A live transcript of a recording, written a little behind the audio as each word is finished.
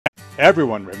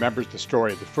Everyone remembers the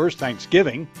story of the first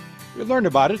Thanksgiving. We learned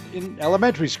about it in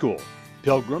elementary school.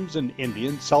 Pilgrims and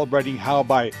Indians celebrating how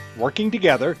by working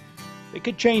together, they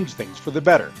could change things for the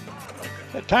better.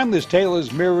 That timeless tale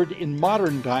is mirrored in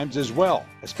modern times as well,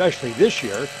 especially this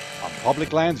year on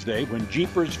Public Lands Day when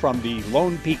Jeepers from the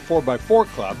Lone Peak 4x4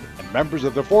 Club and members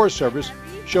of the Forest Service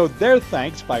showed their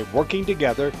thanks by working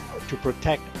together to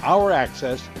protect our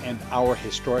access and our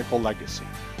historical legacy.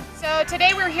 So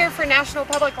today we're here for National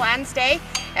Public Lands Day,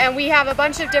 and we have a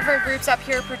bunch of different groups up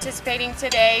here participating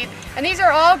today. And these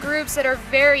are all groups that are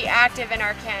very active in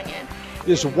our canyon.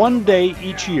 This one day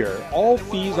each year, all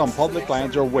fees on public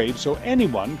lands are waived so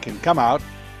anyone can come out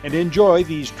and enjoy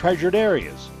these treasured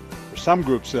areas. For some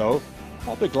groups though,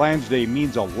 Public Lands Day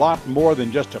means a lot more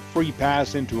than just a free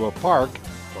pass into a park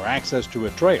or access to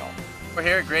a trail. We're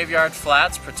here at Graveyard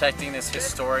Flats protecting this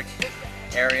historic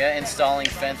area, installing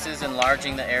fences,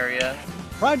 enlarging the area.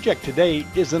 Project today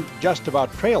isn't just about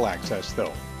trail access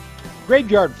though.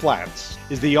 Graveyard Flats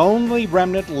is the only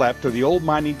remnant left of the old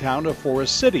mining town of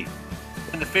Forest City.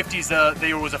 In the 50s,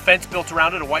 there was a fence built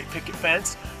around it, a white picket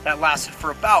fence, that lasted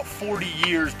for about 40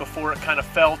 years before it kind of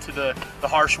fell to the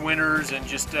harsh winters and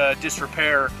just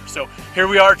disrepair. So here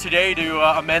we are today to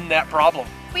amend that problem.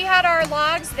 We had our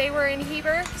logs, they were in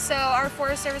Heber, so our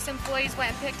Forest Service employees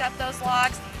went and picked up those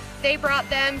logs. They brought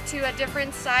them to a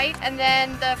different site, and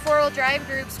then the four-wheel drive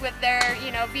groups with their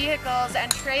vehicles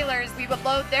and trailers, we would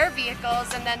load their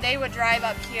vehicles and then they would drive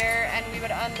up here and we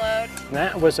would unload.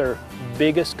 That was our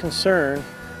biggest concern.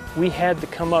 We had to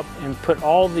come up and put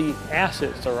all the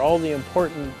assets or all the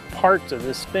important parts of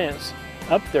this fence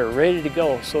up there ready to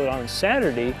go, so on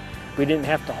Saturday we didn't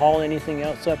have to haul anything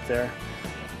else up there.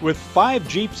 With 5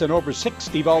 Jeeps and over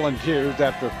 60 volunteers,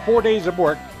 after 4 days of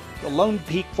work, the Lone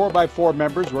Peak 4x4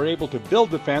 members were able to build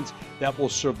the fence that will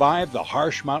survive the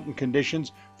harsh mountain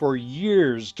conditions for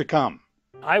years to come.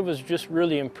 I was just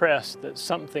really impressed that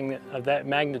something of that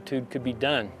magnitude could be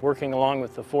done, working along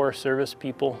with the Forest Service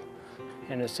people.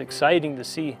 And it's exciting to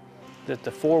see that the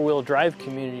four-wheel drive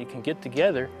community can get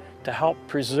together to help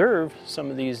preserve some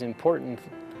of these important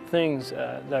things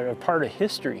that are part of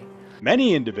history.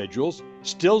 Many individuals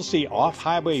still see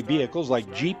off-highway vehicles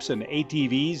like Jeeps and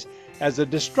ATVs as a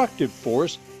destructive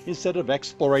force instead of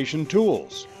exploration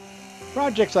tools.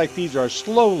 Projects like these are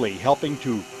slowly helping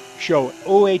to show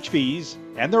OHVs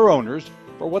and their owners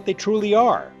for what they truly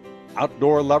are,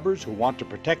 outdoor lovers who want to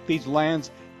protect these lands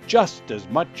just as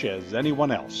much as anyone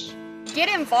else. Get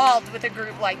involved with a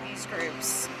group like these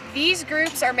groups. These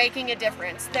groups are making a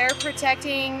difference. They're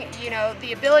protecting,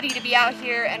 the ability to be out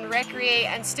here and recreate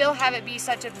and still have it be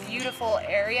such a beautiful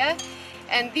area.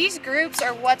 And these groups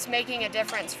are what's making a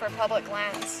difference for public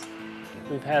lands.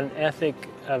 We've had an ethic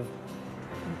of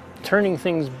turning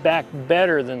things back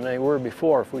better than they were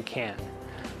before if we can,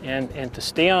 and to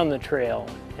stay on the trail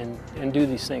and do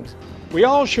these things. We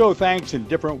all show thanks in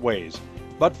different ways,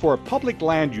 but for public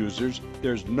land users,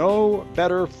 there's no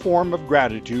better form of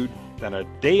gratitude than a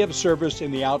day of service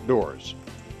in the outdoors.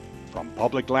 From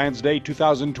Public Lands Day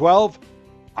 2012,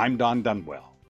 I'm Don Dunwell.